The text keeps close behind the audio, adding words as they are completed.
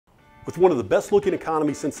With one of the best looking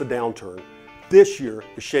economies since the downturn, this year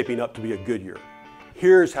is shaping up to be a good year.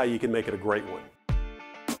 Here's how you can make it a great one.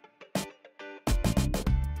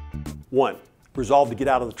 1. Resolve to get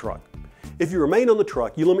out of the truck. If you remain on the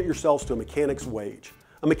truck, you limit yourselves to a mechanic's wage.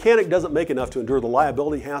 A mechanic doesn't make enough to endure the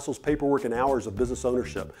liability, hassles, paperwork, and hours of business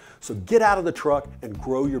ownership. So get out of the truck and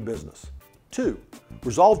grow your business. 2.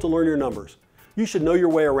 Resolve to learn your numbers. You should know your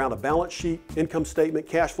way around a balance sheet, income statement,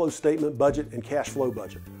 cash flow statement, budget, and cash flow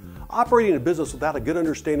budget. Operating a business without a good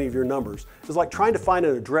understanding of your numbers is like trying to find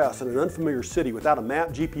an address in an unfamiliar city without a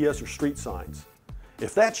map, GPS, or street signs.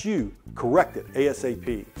 If that's you, correct it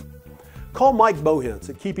ASAP. Call Mike Bohens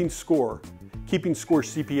at Keeping Score,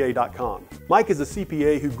 KeepingScoreCPA.com. Mike is a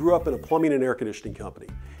CPA who grew up in a plumbing and air conditioning company.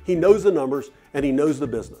 He knows the numbers and he knows the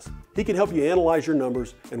business. He can help you analyze your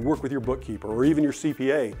numbers and work with your bookkeeper or even your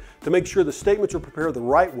CPA to make sure the statements are prepared the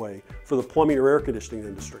right way for the plumbing or air conditioning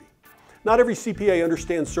industry. Not every CPA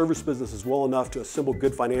understands service businesses well enough to assemble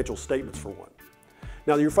good financial statements for one.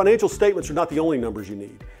 Now, your financial statements are not the only numbers you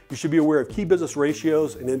need. You should be aware of key business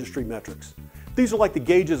ratios and industry metrics. These are like the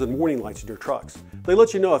gauges and warning lights in your trucks. They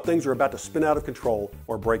let you know if things are about to spin out of control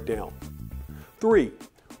or break down. 3.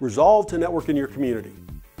 Resolve to network in your community.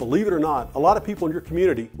 Believe it or not, a lot of people in your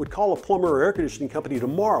community would call a plumber or air conditioning company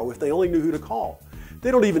tomorrow if they only knew who to call.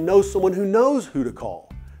 They don't even know someone who knows who to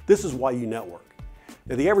call. This is why you network.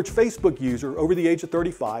 Now, the average Facebook user over the age of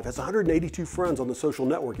 35 has 182 friends on the social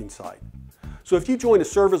networking site. So if you join a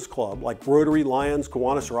service club like Rotary, Lions,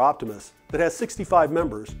 Kiwanis, or Optimus that has 65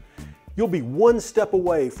 members, you'll be one step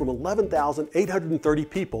away from 11,830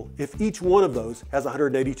 people if each one of those has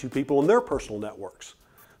 182 people in their personal networks.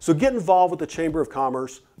 So get involved with the Chamber of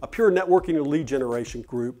Commerce, a pure networking and lead generation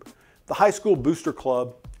group, the High School Booster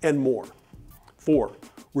Club, and more. 4.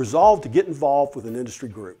 Resolve to get involved with an industry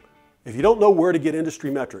group. If you don't know where to get industry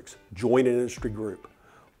metrics, join an industry group.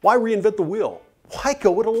 Why reinvent the wheel? Why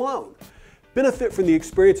go it alone? Benefit from the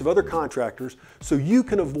experience of other contractors so you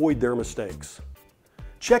can avoid their mistakes.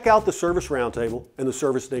 Check out the Service Roundtable and the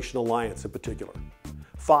Service Nation Alliance in particular.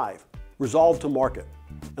 5. Resolve to market.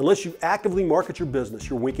 Unless you actively market your business,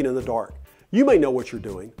 you're winking in the dark. You may know what you're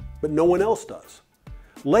doing, but no one else does.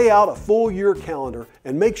 Lay out a full year calendar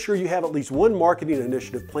and make sure you have at least one marketing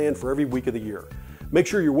initiative planned for every week of the year. Make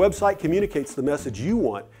sure your website communicates the message you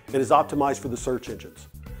want and is optimized for the search engines.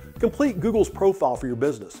 Complete Google's profile for your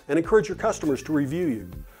business and encourage your customers to review you.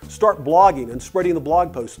 Start blogging and spreading the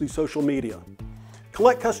blog posts through social media.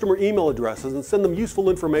 Collect customer email addresses and send them useful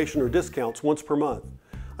information or discounts once per month.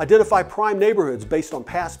 Identify prime neighborhoods based on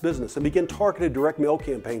past business and begin targeted direct mail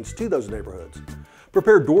campaigns to those neighborhoods.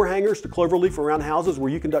 Prepare door hangers to cloverleaf around houses where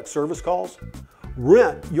you conduct service calls.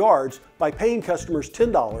 Rent yards by paying customers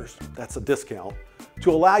 $10, that's a discount,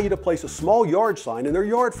 to allow you to place a small yard sign in their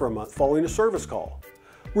yard for a month following a service call.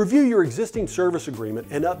 Review your existing service agreement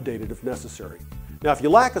and update it if necessary. Now, if you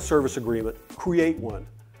lack a service agreement, create one.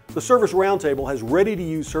 The Service Roundtable has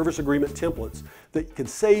ready-to-use service agreement templates that can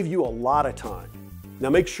save you a lot of time. Now,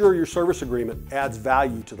 make sure your service agreement adds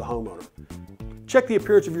value to the homeowner. Check the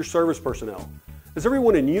appearance of your service personnel. Is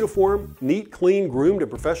everyone in uniform, neat, clean, groomed, and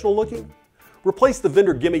professional looking? Replace the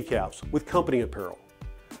vendor gimme caps with company apparel.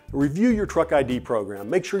 Review your truck ID program.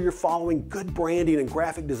 Make sure you're following good branding and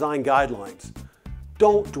graphic design guidelines.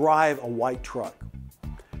 Don't drive a white truck.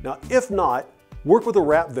 Now, if not, work with a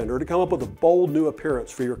wrap vendor to come up with a bold new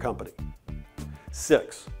appearance for your company.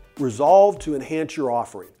 6. Resolve to enhance your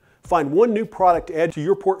offering. Find one new product to add to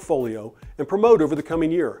your portfolio and promote over the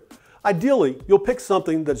coming year. Ideally, you'll pick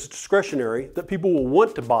something that's discretionary that people will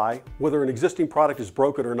want to buy, whether an existing product is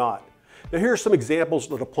broken or not. Now, here are some examples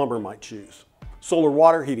that a plumber might choose. Solar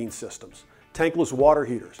water heating systems, tankless water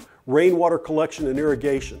heaters, rainwater collection and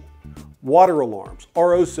irrigation, water alarms,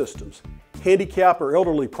 RO systems, handicap or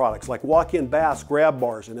elderly products like walk-in baths, grab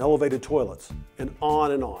bars, and elevated toilets, and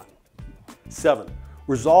on and on. 7.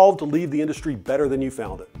 Resolve to leave the industry better than you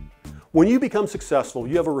found it. When you become successful,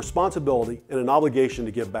 you have a responsibility and an obligation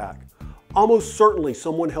to give back. Almost certainly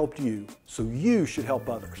someone helped you, so you should help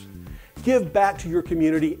others. Give back to your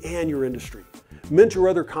community and your industry. Mentor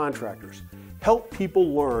other contractors. Help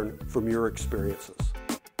people learn from your experiences.